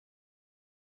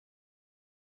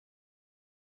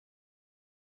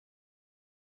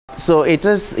So it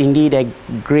is indeed a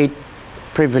great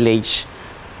privilege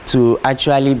to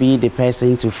actually be the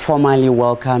person to formally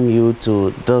welcome you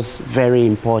to this very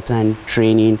important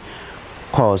training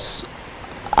course.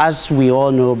 As we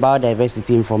all know,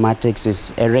 biodiversity informatics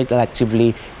is a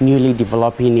relatively newly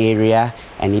developing area,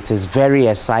 and it is very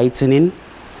exciting.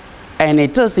 And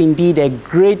it is indeed a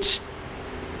great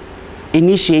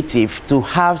initiative to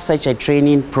have such a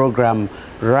training program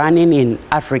running in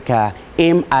Africa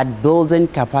aimed at building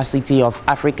capacity of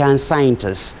African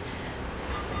scientists.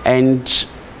 And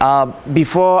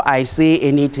before I say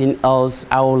anything else,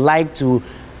 I would like to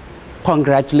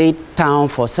congratulate Town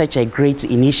for such a great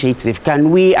initiative. Can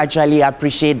we actually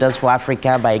appreciate this for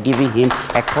Africa by giving him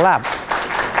a clap?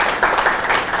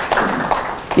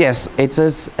 Yes, it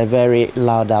is a very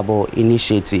laudable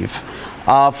initiative.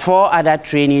 4 other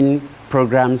training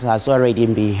programs has already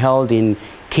been held in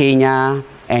Kenya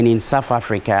and in South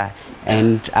Africa,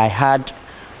 and I had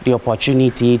the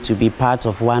opportunity to be part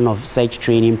of one of such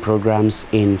training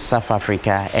programs in South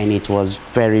Africa, and it was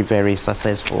very, very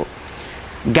successful.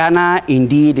 Ghana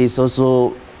indeed is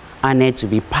also honored to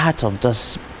be part of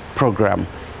this program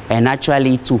and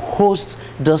actually to host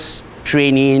this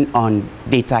training on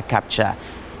data capture.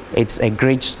 It's a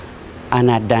great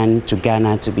honor done to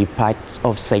Ghana to be part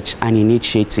of such an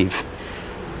initiative.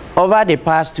 Over the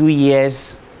past 2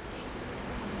 years,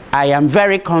 I am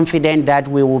very confident that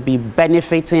we will be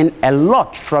benefiting a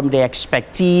lot from the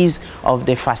expertise of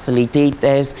the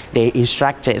facilitators, the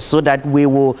instructors, so that we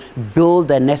will build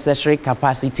the necessary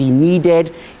capacity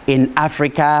needed in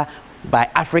Africa by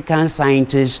African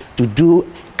scientists to do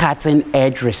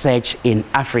cutting-edge research in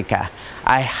Africa.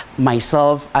 I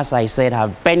myself, as I said,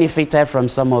 have benefited from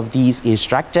some of these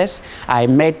instructors. I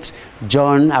met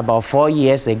John about 4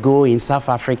 years ago in South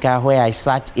Africa, where I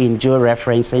sat in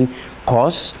georeferencing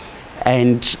course,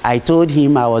 and I told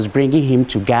him I was bringing him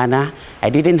to Ghana. I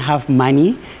didn't have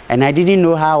money, and I didn't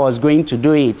know how I was going to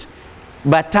do it.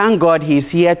 But thank God he's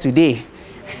here today.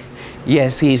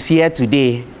 Yes, he's here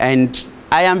today, and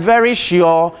I am very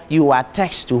sure you will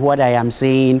attest to what I am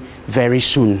saying very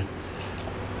soon.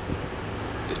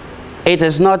 It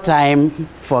is not time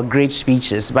for great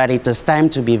speeches, but it is time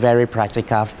to be very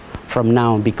practical from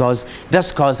now, because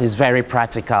this course is very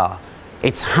practical.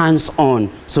 It's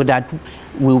hands-on, so that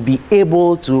we'll be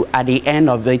able to, at the end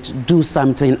of it, do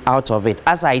something out of it.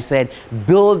 As I said,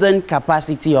 building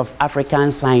capacity of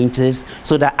African scientists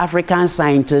so that African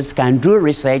scientists can do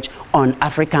research on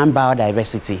African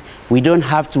biodiversity. We don't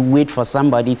have to wait for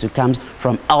somebody to come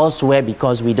from elsewhere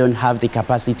because we don't have the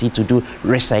capacity to do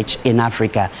research in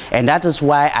Africa. And that is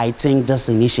why I think this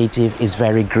initiative is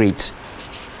very great.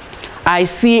 I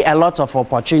see a lot of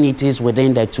opportunities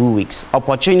within the 2 weeks.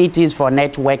 Opportunities for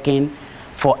networking,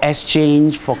 for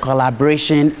exchange, for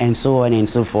collaboration, and so on and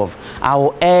so forth. I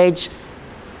will urge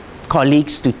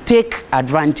colleagues to take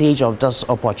advantage of those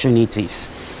opportunities.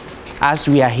 As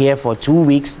we are here for 2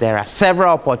 weeks, there are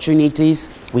several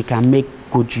opportunities we can make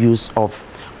good use of.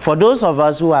 For those of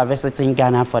us who are visiting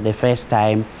Ghana for the first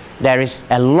time, there is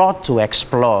a lot to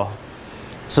explore.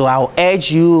 So I'll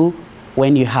urge you,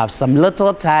 when you have some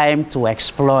little time, to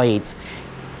explore it.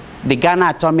 The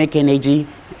Ghana Atomic Energy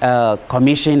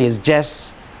Commission is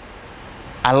just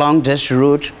along this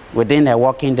route, within a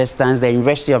walking distance. The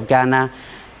University of Ghana,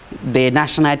 the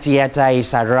National Theatre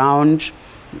is around.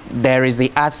 There is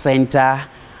the Art Center,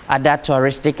 other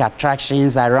touristic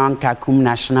attractions around Kakum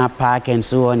National Park, and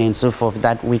so on and so forth,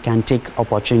 that we can take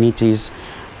opportunities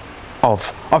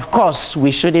of. Of course,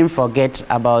 we shouldn't forget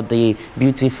about the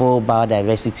beautiful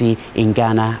biodiversity in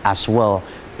Ghana as well.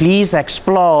 Please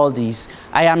explore all these.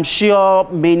 I am sure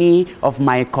many of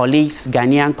my colleagues,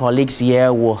 Ghanaian colleagues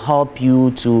here, will help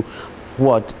you to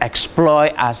explore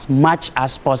as much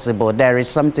as possible. There is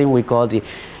something we call the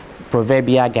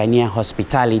proverbial Ghanaian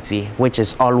hospitality, which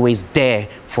is always there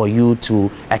for you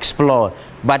to explore.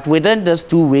 But within these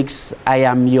 2 weeks, I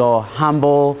am your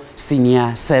humble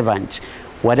senior servant.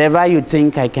 Whatever you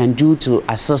think I can do to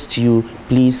assist you,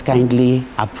 please kindly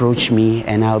approach me,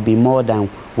 and I'll be more than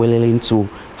willing to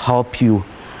help you.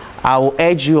 I will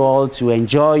urge you all to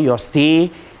enjoy your stay.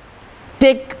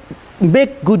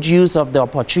 Make good use of the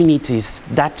opportunities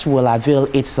that will avail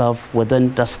itself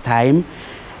within this time,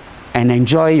 and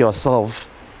enjoy yourself.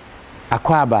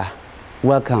 Akwaba,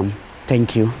 welcome.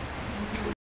 Thank you.